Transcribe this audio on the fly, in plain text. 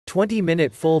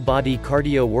20-minute full-body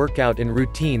cardio workout and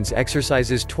routines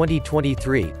exercises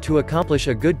 2023. To accomplish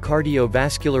a good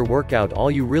cardiovascular workout,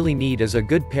 all you really need is a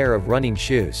good pair of running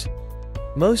shoes.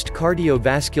 Most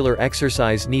cardiovascular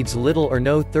exercise needs little or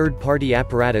no third-party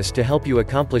apparatus to help you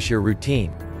accomplish your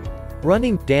routine.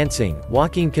 Running, dancing,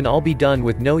 walking can all be done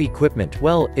with no equipment.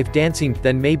 Well, if dancing,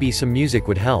 then maybe some music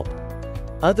would help.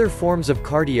 Other forms of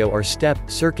cardio are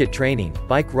step, circuit training,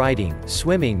 bike riding,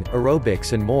 swimming,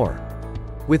 aerobics and more.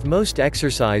 With most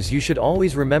exercise you should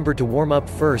always remember to warm up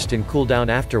first and cool down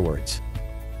afterwards.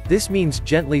 This means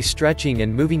gently stretching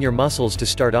and moving your muscles to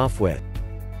start off with.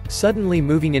 Suddenly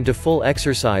moving into full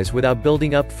exercise without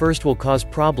building up first will cause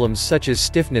problems such as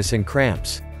stiffness and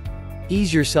cramps.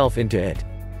 Ease yourself into it.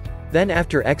 Then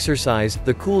after exercise,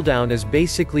 the cool down is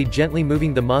basically gently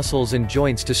moving the muscles and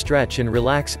joints to stretch and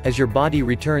relax, as your body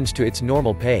returns to its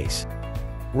normal pace.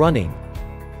 Running.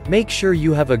 Make sure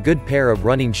you have a good pair of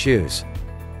running shoes.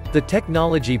 The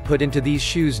technology put into these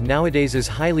shoes nowadays is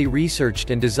highly researched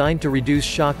and designed to reduce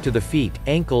shock to the feet,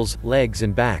 ankles, legs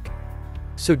and back.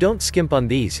 So don't skimp on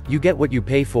these, you get what you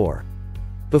pay for.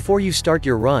 Before you start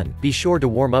your run, be sure to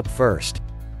warm up first.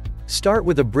 Start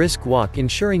with a brisk walk,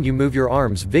 ensuring you move your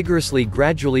arms vigorously,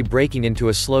 gradually breaking into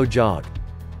a slow jog.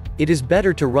 It is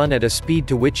better to run at a speed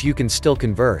to which you can still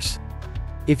converse.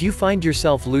 If you find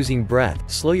yourself losing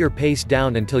breath, slow your pace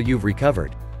down until you've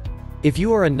recovered. If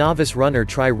you are a novice runner,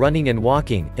 try running and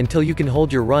walking, until you can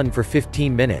hold your run for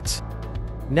 15 minutes.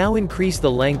 Now increase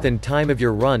the length and time of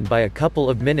your run by a couple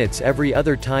of minutes every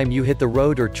other time you hit the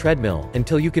road or treadmill,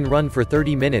 until you can run for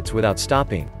 30 minutes without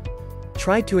stopping.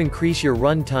 Try to increase your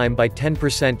run time by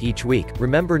 10% each week.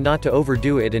 Remember not to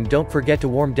overdo it, and don't forget to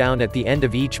warm down at the end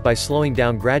of each by slowing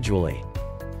down gradually.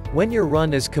 When your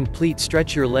run is complete,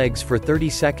 stretch your legs for 30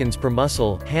 seconds per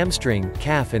muscle, hamstring,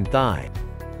 calf and thigh.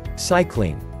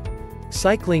 Cycling.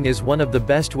 Cycling is one of the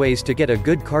best ways to get a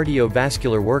good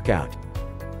cardiovascular workout.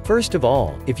 First of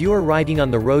all, if you are riding on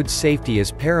the road, safety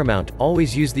is paramount.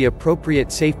 Always use the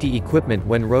appropriate safety equipment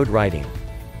when road riding.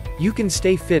 You can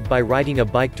stay fit by riding a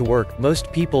bike to work. Most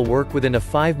people work within a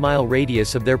 5-mile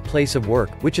radius of their place of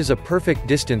work, which is a perfect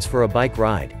distance for a bike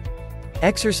ride.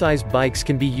 Exercise bikes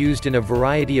can be used in a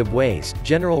variety of ways.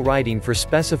 General riding for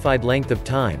specified length of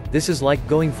time. This is like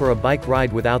going for a bike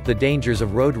ride without the dangers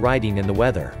of road riding and the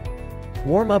weather.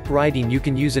 Warm-up riding. You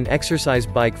can use an exercise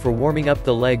bike for warming up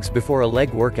the legs before a leg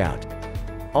workout.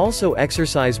 Also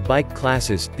exercise bike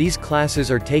classes. These classes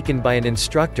are taken by an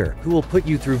instructor, who will put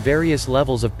you through various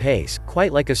levels of pace,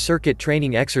 quite like a circuit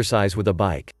training exercise with a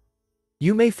bike.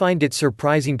 You may find it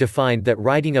surprising to find that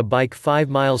riding a bike 5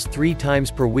 miles 3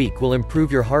 times per week will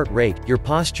improve your heart rate, your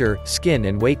posture, skin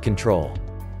and weight control.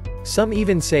 Some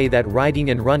even say that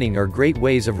riding and running are great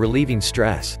ways of relieving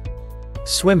stress.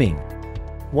 Swimming.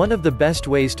 One of the best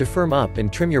ways to firm up and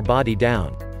trim your body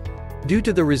down. Due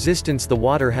to the resistance the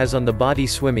water has on the body,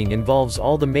 swimming involves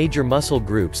all the major muscle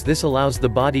groups. This allows the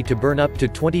body to burn up to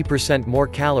 20% more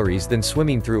calories than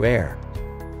swimming through air.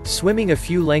 Swimming a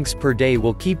few lengths per day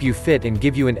will keep you fit and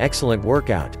give you an excellent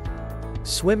workout.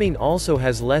 Swimming also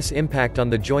has less impact on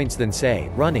the joints than, say,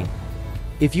 running.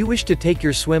 If you wish to take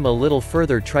your swim a little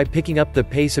further, try picking up the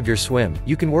pace of your swim.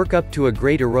 You can work up to a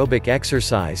great aerobic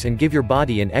exercise and give your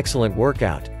body an excellent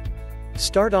workout.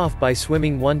 Start off by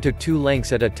swimming 1 to 2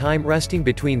 lengths at a time, resting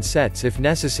between sets if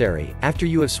necessary. After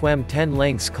you have swam 10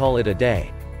 lengths, call it a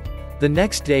day. The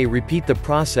next day repeat the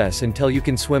process until you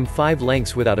can swim 5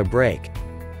 lengths without a break.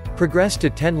 Progress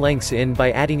to 10 lengths in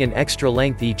by adding an extra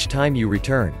length each time you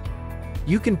return.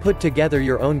 You can put together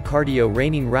your own cardio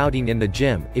training routine in the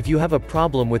gym. If you have a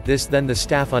problem with this, then the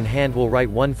staff on hand will write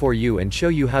one for you and show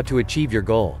you how to achieve your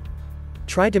goal.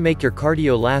 Try to make your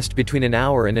cardio last between an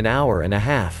hour and an hour and a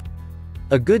half.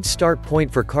 A good start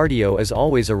point for cardio is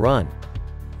always a run.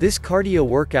 This cardio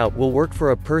workout will work for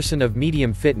a person of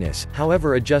medium fitness,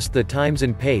 however adjust the times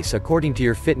and pace according to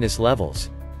your fitness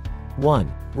levels.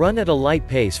 1. Run at a light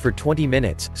pace for 20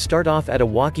 minutes, start off at a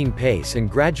walking pace and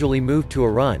gradually move to a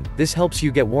run. This helps you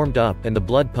get warmed up and the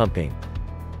blood pumping.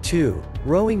 2.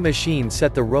 Rowing machine.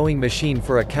 Set the rowing machine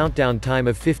for a countdown time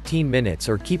of 15 minutes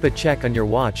or keep a check on your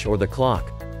watch or the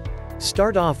clock.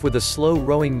 Start off with a slow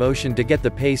rowing motion to get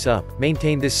the pace up.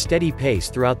 Maintain this steady pace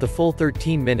throughout the full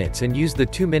 13 minutes and use the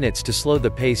 2 minutes to slow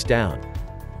the pace down.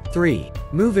 3.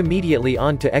 Move immediately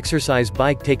on to exercise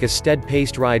bike. Take a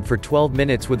steady-paced ride for 12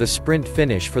 minutes with a sprint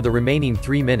finish for the remaining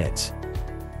 3 minutes.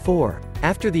 4.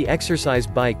 After the exercise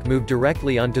bike, move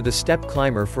directly onto the step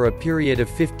climber for a period of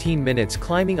 15 minutes,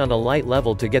 climbing on a light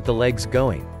level to get the legs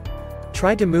going.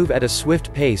 Try to move at a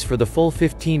swift pace for the full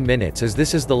 15 minutes, as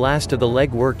this is the last of the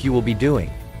leg work you will be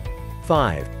doing.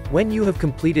 5. When you have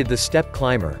completed the step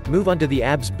climber, move onto the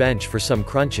abs bench for some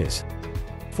crunches.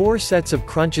 4 sets of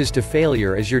crunches to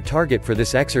failure is your target for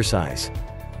this exercise.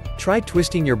 Try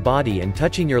twisting your body and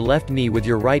touching your left knee with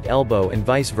your right elbow and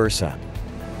vice versa.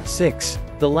 6.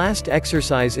 The last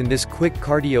exercise in this quick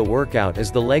cardio workout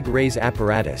is the leg raise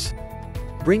apparatus.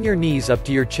 Bring your knees up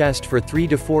to your chest for 3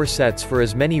 to 4 sets for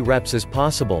as many reps as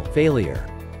possible. Failure.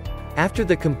 After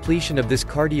the completion of this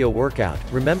cardio workout,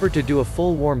 remember to do a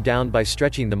full warm down by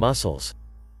stretching the muscles.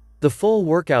 The full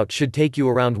workout should take you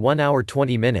around 1 hour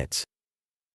 20 minutes.